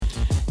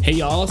Hey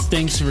y'all,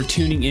 thanks for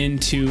tuning in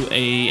to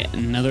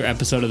another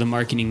episode of the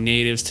Marketing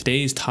Natives.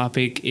 Today's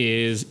topic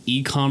is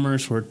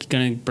e-commerce. We're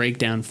going to break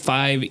down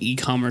 5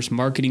 e-commerce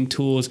marketing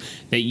tools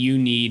that you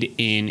need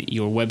in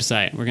your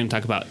website. We're going to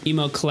talk about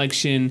email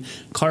collection,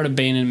 cart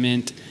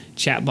abandonment,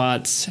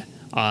 chatbots,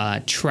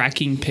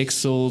 tracking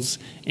pixels,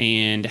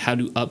 and how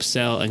to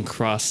upsell and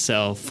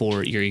cross-sell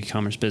for your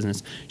e-commerce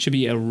business. Should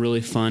be a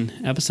really fun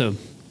episode.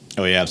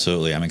 Oh, yeah,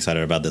 absolutely. I'm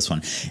excited about this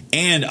one.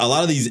 And a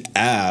lot of these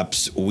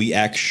apps we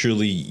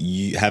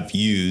actually have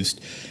used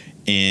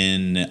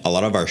in a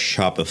lot of our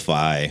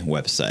Shopify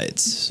websites.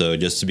 So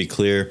just to be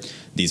clear,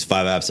 these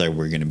 5 apps that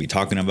we're going to be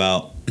talking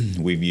about,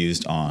 we've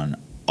used on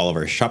all of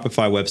our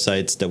Shopify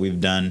websites that we've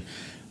done.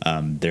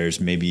 There's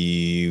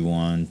maybe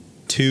 1,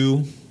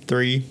 2,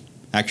 3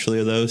 actually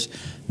of those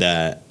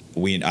that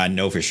I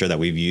know for sure that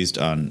we've used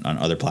on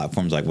other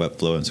platforms like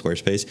Webflow and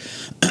Squarespace.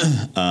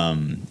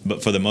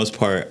 But for the most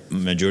part,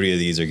 majority of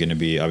these are going to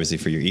be obviously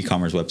for your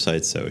e-commerce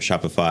websites. So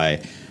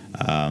Shopify,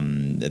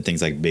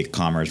 things like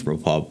BigCommerce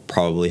will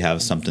probably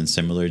have something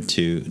similar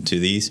to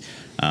these.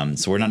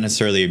 So we're not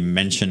necessarily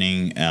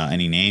mentioning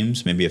any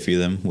names. Maybe a few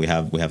of them. We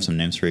have some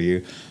names for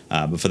you.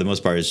 But for the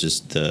most part, it's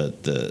just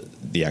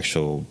the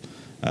actual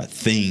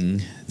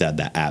thing that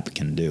the app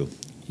can do.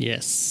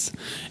 Yes.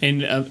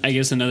 And I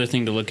guess another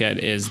thing to look at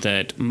is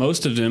that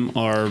most of them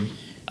are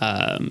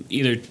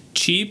either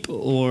cheap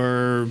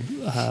or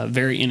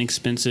very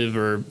inexpensive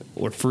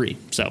or free.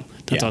 So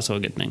that's also a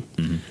good thing.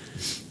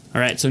 Mm-hmm.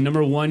 All right. So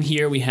number 1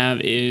 here we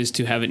have is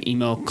to have an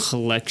email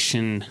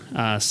collection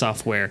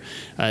software.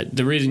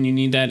 The reason you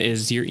need that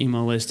is your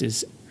email list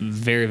is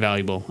very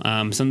valuable.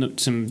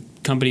 Some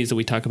companies that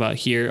we talk about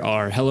here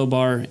are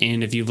HelloBar,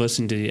 and if you've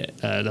listened to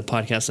the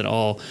podcast at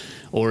all,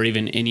 or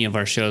even any of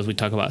our shows, we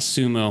talk about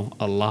Sumo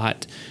a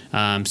lot.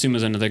 Sumo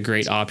is another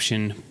great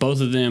option.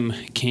 Both of them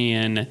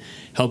can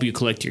help you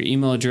collect your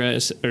email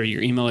address or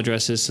your email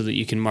addresses so that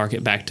you can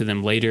market back to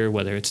them later,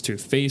 whether it's through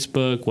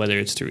Facebook, whether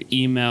it's through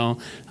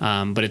email.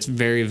 But it's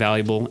very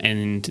valuable,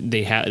 and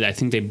I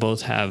think they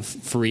both have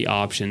free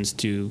options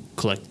to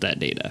collect that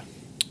data.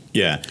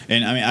 Yeah,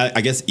 and I mean,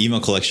 I guess email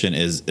collection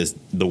is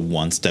the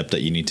one step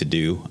that you need to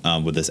do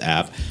with this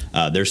app.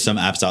 There's some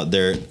apps out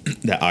there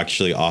that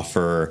actually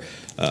offer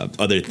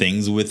other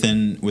things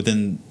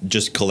within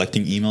just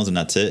collecting emails, and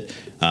that's it.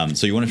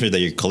 So you want to make sure that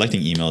you're collecting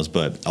emails,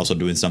 but also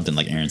doing something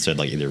like Aaron said,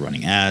 like either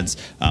running ads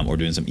or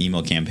doing some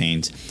email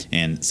campaigns.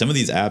 And some of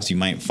these apps, you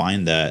might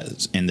find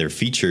that in their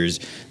features,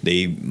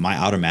 they might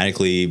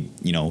automatically,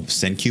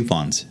 send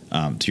coupons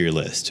to your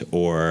list,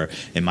 or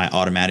it might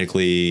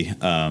automatically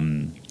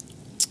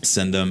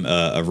send them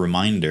a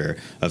reminder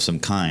of some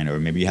kind,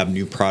 or maybe you have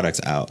new products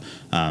out.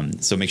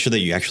 So make sure that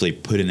you actually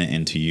put it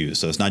into use.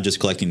 So it's not just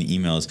collecting the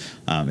emails,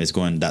 it's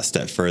going that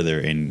step further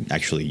in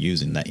actually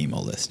using that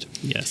email list.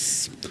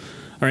 Yes.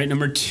 All right,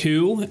 number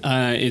 2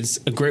 is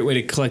a great way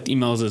to collect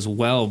emails as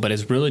well, but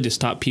it's really to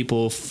stop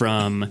people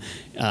from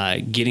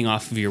getting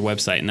off of your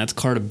website, and that's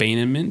cart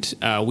abandonment.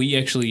 We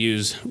actually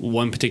use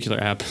one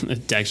particular app,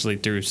 actually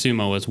through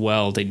Sumo as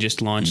well. They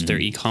just launched their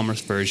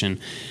e-commerce version.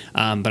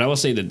 But I will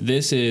say that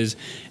this is,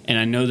 and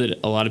I know that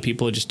a lot of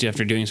people, just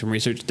after doing some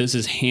research, this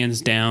is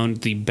hands down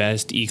the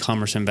best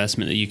e-commerce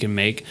investment that you can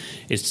make,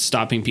 is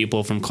stopping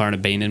people from cart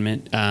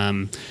abandonment.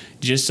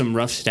 Just some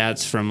rough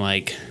stats from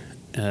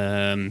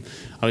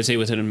I would say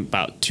within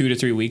about 2 to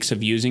 3 weeks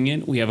of using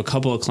it, we have a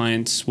couple of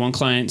clients. One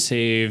client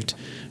saved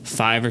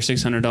 $500 or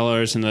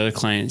 $600, and the other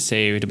client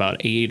saved about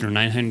 $800 or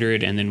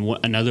 $900, and then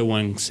another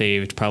one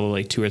saved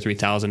probably $2,000 or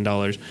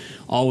 $3,000,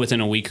 all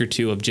within a week or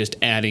two of just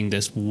adding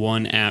this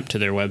one app to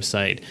their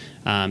website.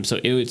 So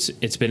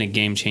it's been a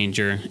game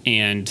changer,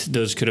 and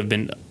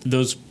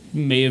those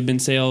may have been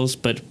sales,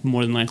 but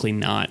more than likely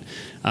not.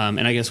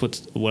 And I guess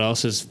what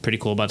else is pretty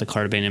cool about the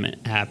cart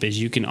abandonment app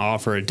is you can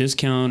offer a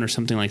discount or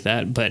something like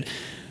that, but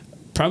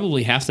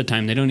probably half the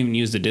time they don't even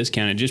use the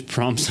discount. It just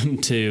prompts them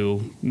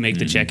to make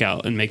the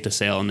checkout and make the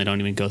sale, and they don't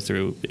even go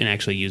through and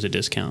actually use a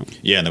discount.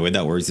 Yeah, and the way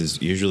that works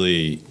is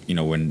usually,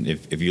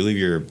 if you leave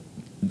your,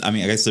 I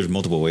guess there's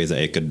multiple ways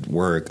that it could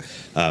work.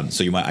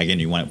 So you want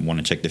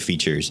to check the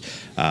features.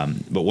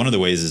 But one of the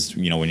ways is,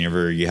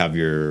 whenever you have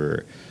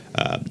your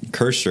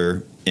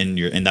cursor in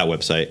that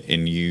website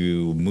and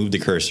you move the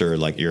cursor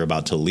like you're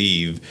about to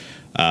leave,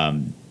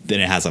 then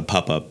it has a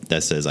pop-up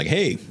that says like,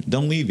 hey,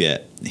 don't leave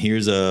yet.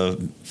 Here's a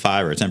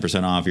 5 or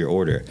 10% off your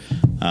order.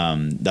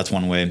 That's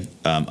one way.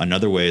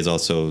 Another way is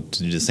also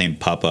to do the same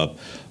pop-up,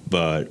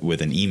 but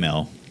with an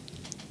email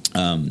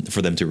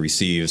for them to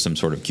receive some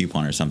sort of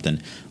coupon or something.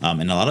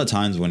 And a lot of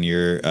times when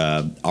you're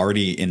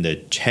already in the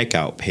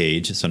checkout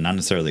page, so not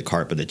necessarily the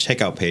cart, but the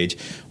checkout page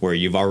where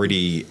you've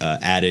already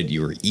added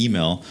your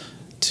email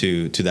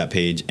to that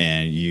page,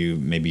 and you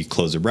maybe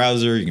close the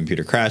browser, your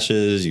computer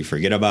crashes, you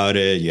forget about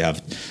it, you have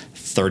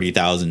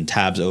 30,000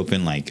 tabs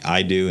open like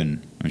I do,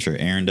 and I'm sure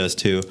Aaron does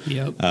too.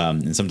 Yep.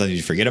 And sometimes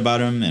you forget about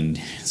them,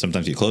 and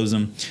sometimes you close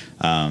them.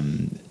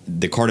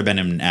 The cart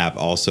abandonment app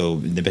also,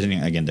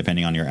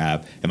 depending on your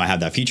app, it might have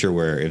that feature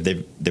where if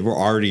they were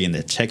already in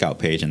the checkout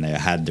page and they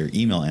had their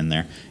email in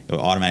there, it will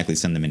automatically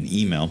send them an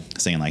email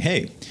saying like,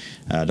 hey,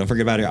 don't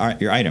forget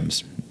about your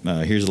items.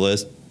 Here's the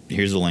list.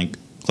 Here's the link.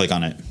 Click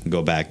on it.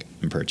 Go back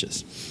and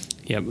purchase.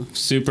 Yep,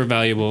 super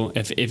valuable.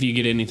 If you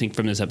get anything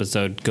from this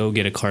episode, go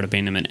get a cart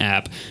abandonment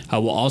app.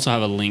 We'll also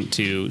have a link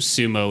to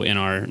Sumo in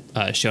our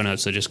show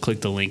notes, so just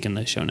click the link in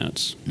the show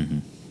notes. Mm-hmm.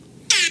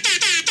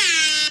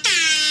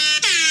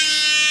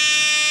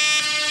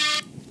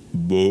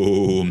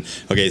 Boom.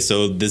 Okay,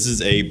 so this is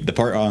the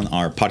part on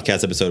our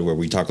podcast episode where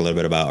we talk a little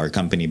bit about our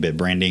company, Bit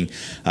Branding.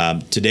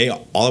 Today,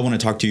 all I want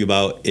to talk to you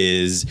about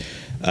is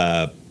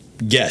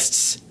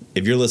guests.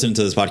 If you're listening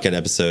to this podcast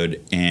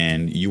episode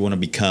and you want to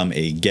become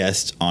a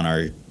guest on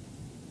our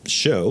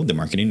show, The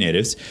Marketing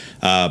Natives,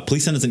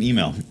 please send us an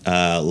email.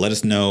 Let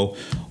us know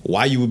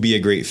why you would be a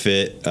great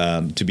fit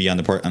to be on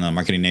the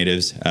Marketing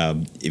Natives.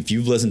 If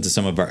you've listened to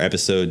some of our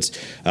episodes,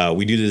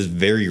 we do this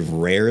very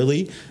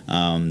rarely.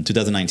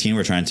 2019,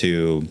 we're trying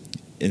to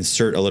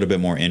insert a little bit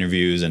more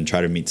interviews and try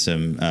to meet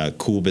some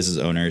cool business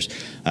owners.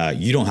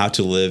 You don't have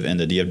to live in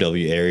the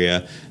DFW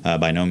area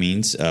by no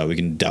means. We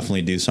can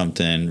definitely do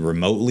something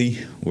remotely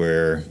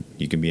where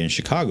you can be in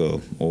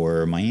Chicago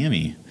or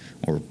Miami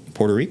or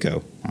Puerto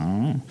Rico, I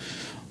don't know,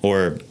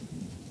 or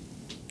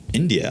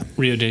India,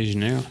 Rio de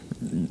Janeiro,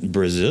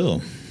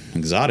 Brazil,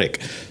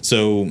 exotic.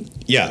 So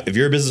yeah, if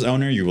you're a business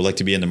owner, you would like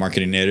to be in the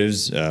Marketing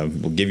Natives,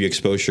 we'll give you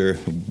exposure.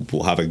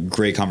 We'll have a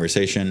great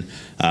conversation,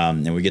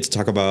 and we get to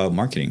talk about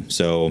marketing.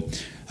 So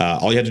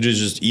all you have to do is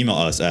just email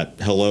us at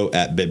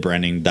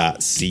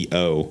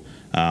hello@bitbranding.co,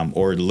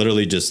 or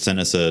literally just send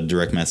us a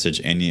direct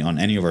message on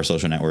any of our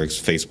social networks,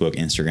 Facebook,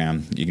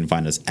 Instagram. You can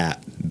find us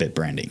at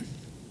BitBranding.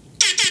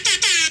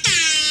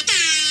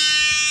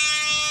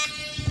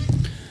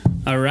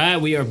 All right,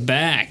 we are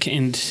back,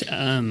 and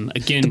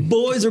again, the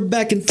boys are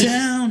back in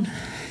town.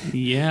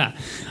 Yeah,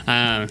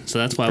 so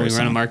that's why we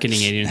run a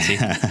marketing agency.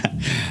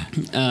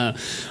 All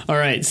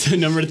right, so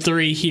number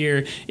 3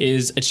 here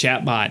is a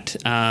chatbot.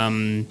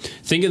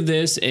 Think of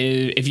this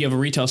if you have a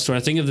retail store.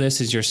 Think of this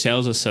as your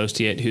sales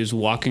associate who's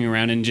walking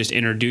around and just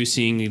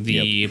introducing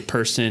the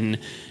person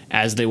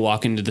as they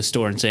walk into the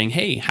store and saying,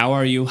 "Hey, how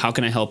are you? How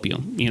can I help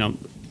you?"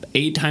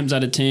 8 times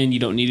out of 10, you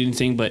don't need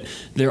anything, but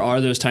there are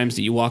those times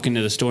that you walk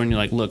into the store and you're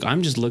like, look,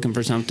 I'm just looking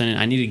for something.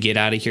 I need to get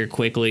out of here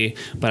quickly,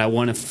 but I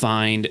want to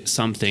find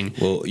something.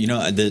 Well,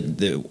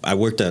 I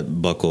worked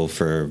at Buckle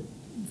for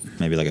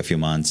maybe like a few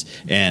months,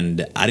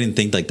 and I didn't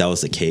think like that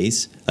was the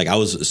case. Like I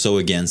was so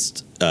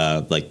against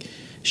like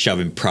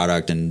shoving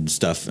product and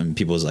stuff in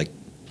people's like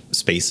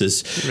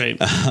spaces. Right.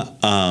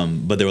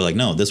 But they were like,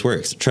 no, this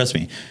works. Trust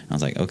me. And I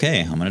was like,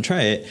 okay, I'm going to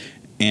try it.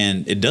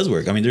 And it does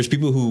work. I mean, there's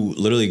people who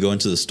literally go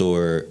into the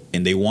store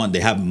and they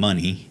have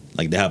money,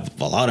 like they have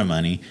a lot of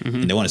money,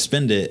 and they want to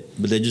spend it,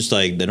 but they just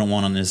they don't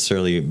want to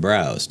necessarily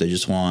browse. They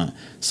just want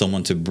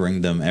someone to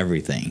bring them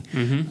everything.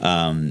 And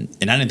I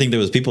didn't think there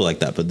was people like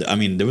that, but I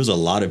mean, there was a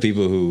lot of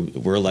people who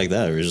were like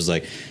that. It was just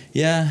like,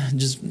 yeah,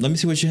 just let me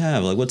see what you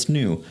have. Like, what's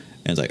new?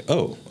 And it's like,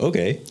 oh,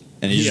 okay.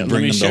 And you just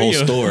bring them the whole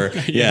store.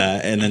 Yeah.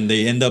 And then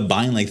they end up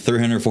buying like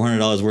 $300,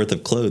 $400 worth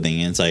of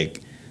clothing. And it's like,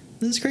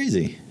 this is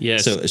crazy.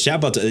 Yes. So a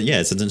chatbot,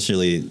 it's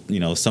essentially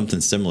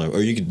something similar,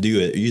 or you could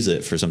use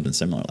it for something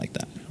similar like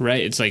that.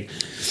 Right. It's like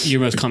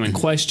your most common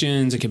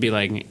questions. It could be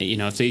like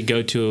if they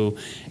go to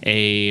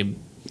a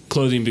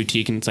clothing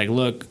boutique and it's like,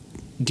 look,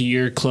 do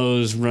your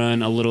clothes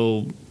run a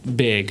little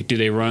big? Do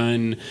they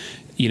run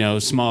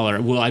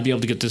smaller? Will I be able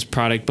to get this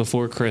product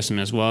before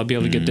Christmas? Will I be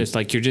able to get this?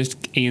 Like, you're just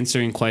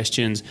answering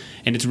questions,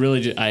 and it's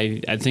really,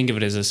 I think of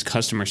it as a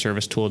customer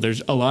service tool.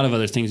 There's a lot of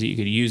other things that you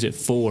could use it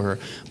for,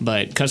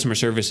 but customer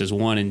service is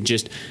one, and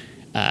just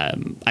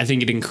I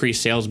think it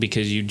increased sales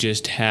because you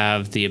just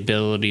have the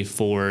ability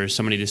for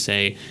somebody to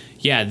say,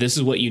 yeah, this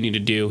is what you need to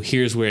do.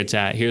 Here's where it's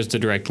at. Here's the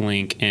direct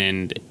link,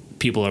 and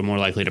people are more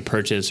likely to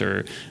purchase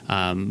or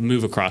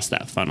move across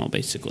that funnel,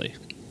 basically.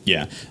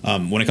 Yeah.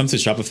 When it comes to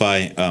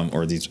Shopify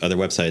or these other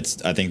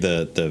websites, I think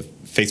the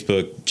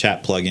Facebook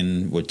chat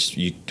plugin, which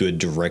you do it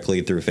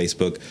directly through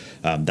Facebook,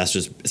 that's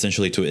just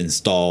essentially to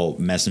install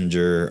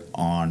Messenger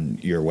on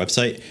your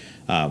website,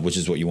 which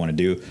is what you want to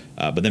do.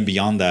 But then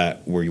beyond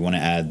that, where you want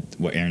to add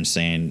what Aaron's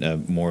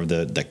saying, more of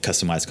the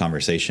customized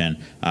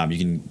conversation, you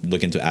can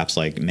look into apps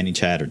like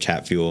ManyChat or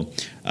ChatFuel,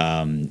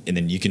 and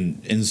then you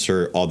can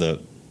insert all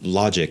the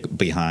logic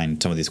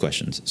behind some of these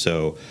questions.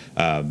 So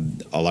a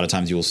lot of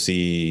times you'll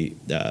see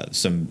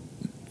some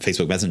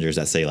Facebook messengers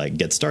that say like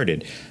get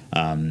started,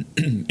 and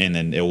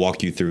then it'll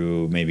walk you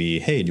through maybe,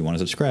 hey, do you want to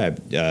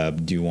subscribe?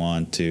 Do you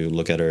want to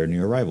look at our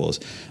new arrivals?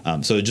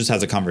 So it just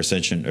has a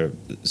conversation, or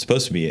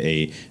supposed to be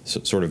a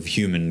sort of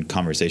human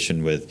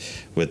conversation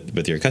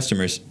with your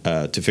customers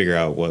to figure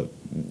out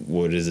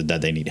what is it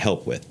that they need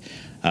help with.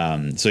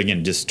 So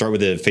again, just start with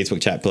the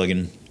Facebook chat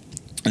plugin.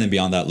 And then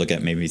beyond that, look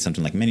at maybe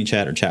something like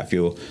ManyChat or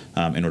ChatFuel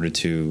in order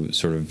to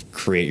sort of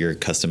create your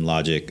custom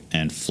logic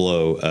and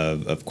flow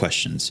of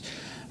questions.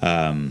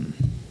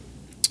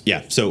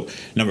 Yeah. So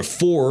number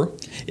 4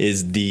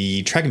 is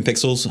the tracking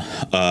pixels,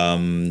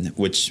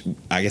 which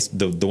I guess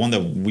the one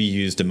that we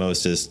use the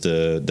most is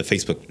the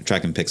Facebook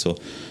tracking pixel,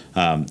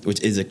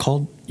 which is it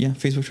called? Yeah,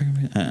 Facebook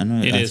tracking. I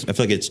know it is. I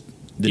feel like it's.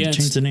 Did it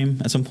change the name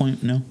at some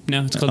point? No,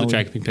 it's called the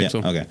tracking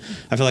pixel. Yeah, okay,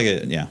 I feel like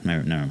it. Yeah,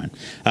 never mind.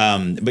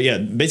 But yeah,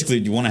 basically,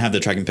 you want to have the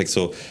tracking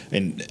pixel,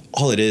 and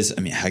all it is.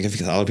 I mean, I guess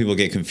a lot of people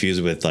get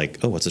confused with like,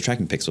 oh, what's a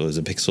tracking pixel? Is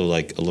a pixel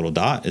like a little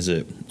dot? Is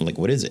it like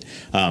what is it?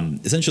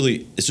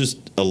 Essentially, it's just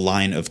a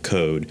line of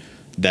code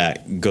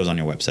that goes on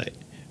your website,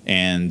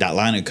 and that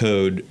line of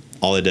code,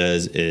 all it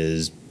does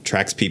is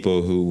tracks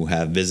people who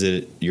have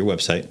visited your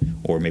website,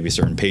 or maybe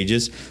certain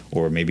pages,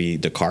 or maybe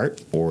the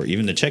cart, or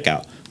even the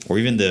checkout, or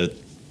even the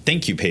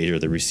thank you page or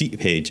the receipt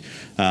page.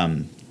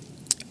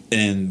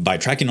 And by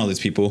tracking all these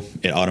people,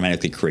 it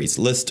automatically creates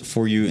lists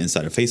for you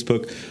inside of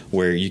Facebook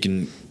where you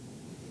can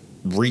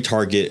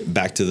retarget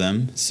back to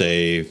them.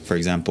 Say, for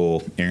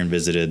example, Aaron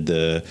visited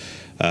the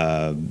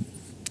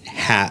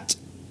hat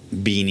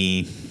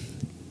beanie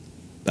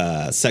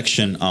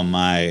section on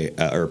my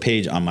or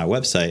page on my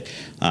website,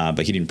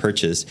 but he didn't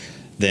purchase.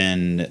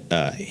 Then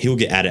he'll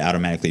get added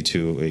automatically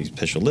to a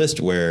special list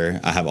where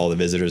I have all the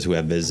visitors who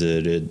have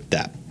visited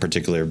that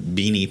particular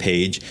beanie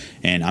page,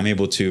 and I'm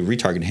able to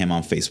retarget him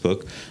on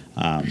Facebook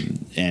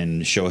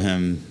and show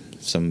him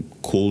some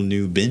cool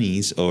new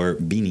beanies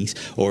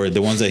or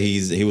the ones that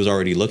he was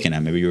already looking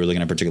at. Maybe you were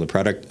looking at a particular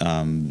product.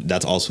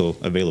 That's also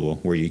available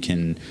where you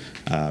can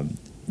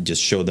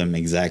just show them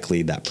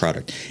exactly that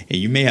product. And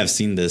you may have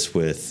seen this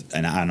with,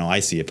 and I know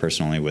I see it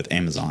personally with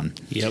Amazon.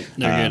 Yep,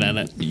 they're good at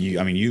it.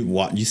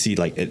 You see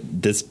like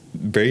this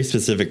very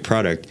specific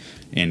product,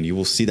 and you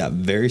will see that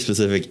very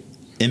specific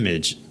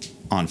image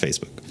on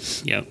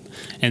Facebook. Yep,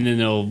 and then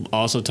they'll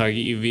also target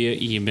you via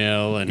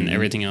email and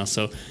everything else.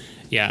 So,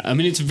 yeah, I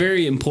mean, it's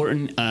very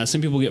important.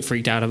 Some people get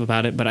freaked out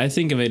about it, but I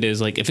think of it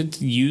as like if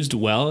it's used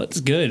well, it's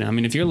good. I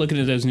mean, if you're looking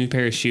at those new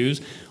pair of shoes,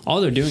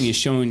 all they're doing is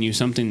showing you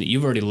something that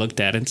you've already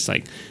looked at. It's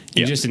like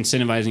you're just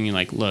incentivizing you,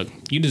 like, look,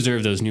 you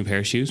deserve those new pair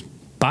of shoes.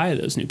 Buy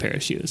those new pair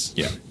of shoes.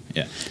 Yeah,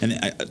 yeah.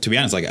 And to be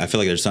honest, like I feel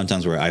like there's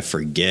sometimes where I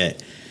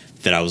forget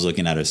that I was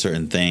looking at a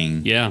certain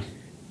thing. Yeah.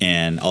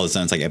 And all of a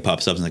sudden, it's like it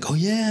pops up and it's like, oh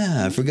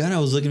yeah, I forgot I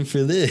was looking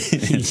for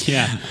this.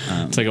 Yeah,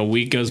 it's like a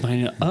week goes by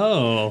and you're,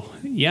 oh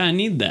yeah, I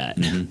need that.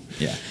 Mm-hmm.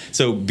 Yeah.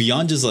 So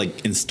beyond just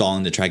like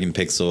installing the tracking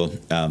pixel,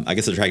 I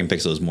guess the tracking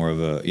pixel is more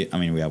of a. I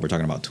mean, we're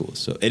talking about tools,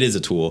 so it is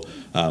a tool.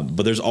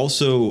 But there's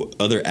also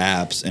other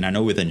apps, and I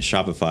know within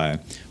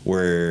Shopify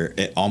where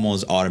it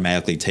almost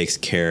automatically takes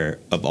care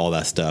of all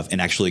that stuff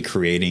and actually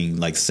creating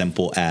like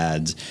simple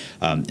ads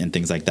and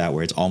things like that,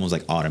 where it's almost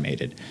like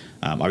automated.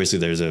 Obviously,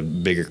 there's a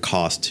bigger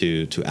cost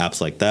to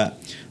apps like that.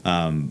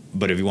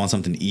 But if you want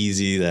something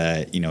easy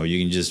that you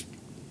can just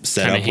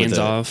set kinda up hands with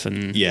off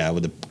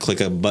with a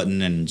click a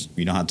button and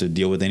you don't have to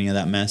deal with any of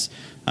that mess,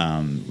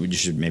 you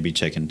should maybe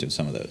check into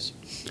some of those.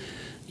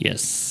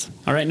 Yes.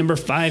 All right, number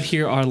 5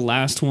 here. Our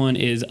last one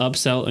is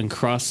upsell and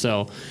cross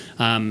sell.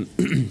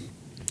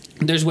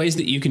 There's ways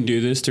that you can do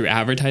this through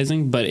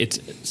advertising, but it's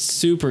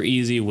super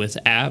easy with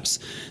apps.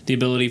 The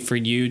ability for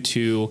you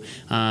to,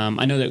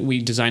 I know that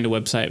we designed a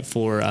website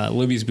for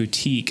Libby's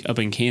Boutique up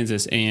in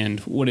Kansas, and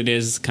what it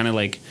is kind of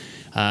like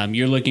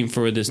you're looking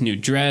for this new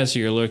dress, or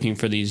you're looking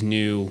for these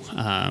new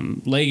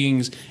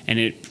leggings, and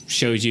it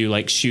shows you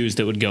like shoes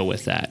that would go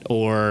with that,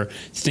 or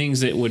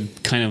things that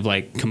would kind of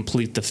like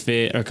complete the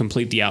fit or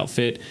complete the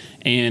outfit.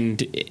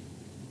 And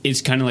it's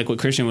kind of like what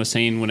Christian was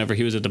saying whenever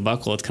he was at the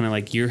Buckle. It's kind of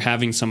like you're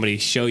having somebody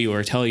show you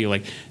or tell you,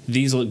 like,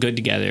 these look good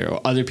together, or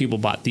other people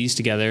bought these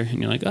together, and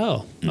you're like,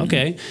 oh,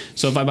 okay.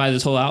 So if I buy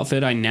this whole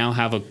outfit, I now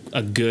have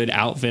a good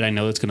outfit. I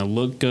know it's going to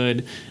look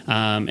good.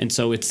 And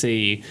so it's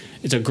a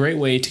great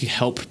way to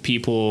help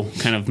people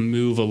kind of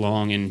move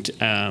along and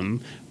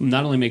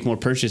not only make more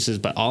purchases,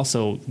 but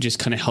also just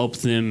kind of help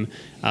them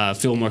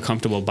feel more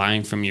comfortable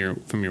buying from your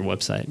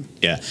website.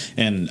 Yeah,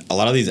 and a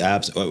lot of these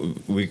apps,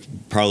 we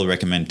probably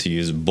recommend to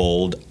use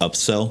Bold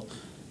Upsell.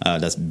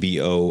 That's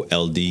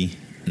BOLD,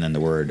 and then the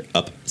word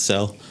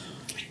upsell,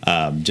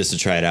 just to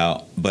try it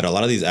out. But a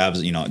lot of these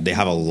apps, they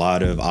have a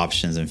lot of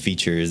options and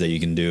features that you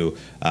can do.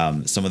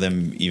 Some of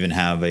them even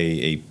have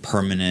a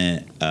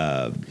permanent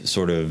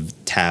sort of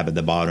tab at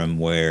the bottom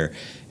where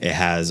it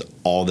has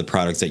all the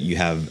products that you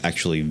have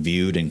actually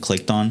viewed and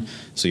clicked on.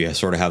 So you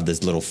sort of have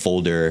this little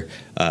folder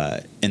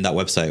in that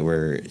website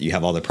where you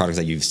have all the products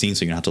that you've seen,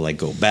 so you don't have to like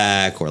go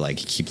back or like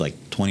keep like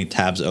 20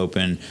 tabs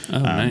open. Oh,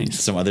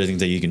 nice. Some other things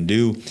that you can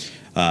do.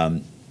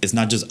 It's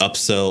not just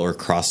upsell or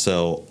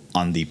cross-sell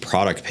on the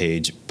product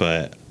page,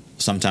 but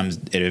sometimes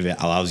it even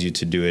allows you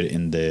to do it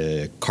in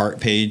the cart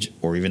page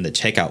or even the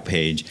checkout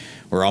page.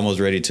 We're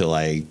almost ready to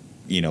like,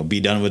 be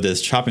done with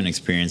this shopping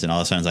experience, and all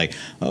of a sudden it's like,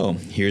 oh,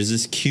 here's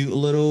this cute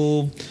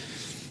little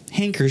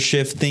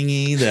handkerchief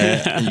thingy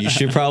that you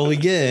should probably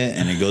get,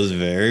 and it goes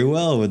very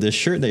well with this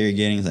shirt that you're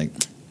getting. It's like,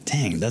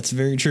 Dang, that's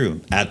very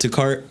true. Add to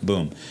cart,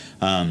 boom.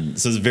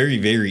 So it's very,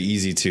 very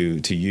easy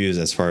to use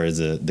as far as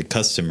the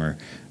customer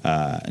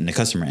and the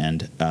customer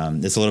end.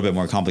 It's a little bit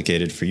more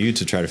complicated for you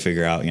to try to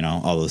figure out,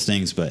 all those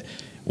things. But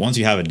once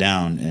you have it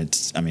down,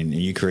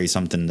 you create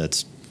something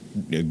that's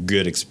a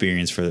good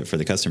experience for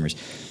the customers,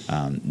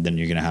 then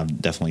you're going to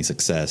have definitely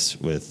success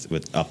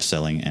with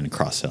upselling and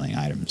cross-selling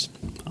items.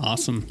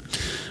 Awesome.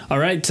 All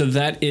right, so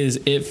that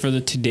is it for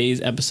today's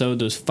episode.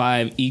 Those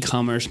 5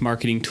 e-commerce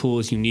marketing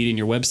tools you need in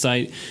your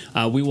website.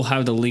 We will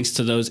have the links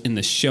to those in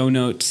the show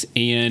notes.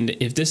 And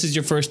if this is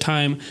your first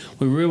time,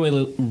 we'd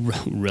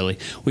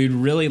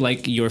really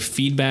like your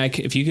feedback.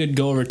 If you could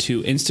go over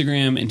to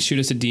Instagram and shoot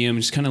us a DM,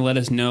 just kind of let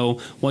us know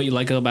what you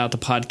like about the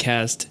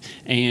podcast.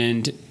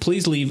 And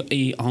please leave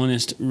a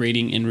honest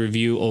rating and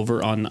review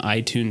over on the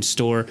iTunes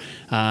store.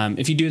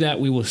 If you do that,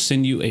 we will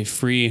send you a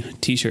free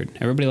t-shirt.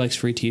 Everybody likes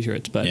free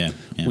t-shirts, but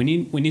we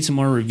need some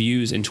more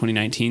reviews in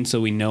 2019 so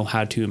we know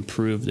how to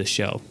improve the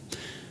show.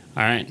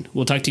 All right,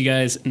 we'll talk to you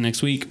guys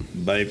next week.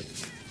 Bye.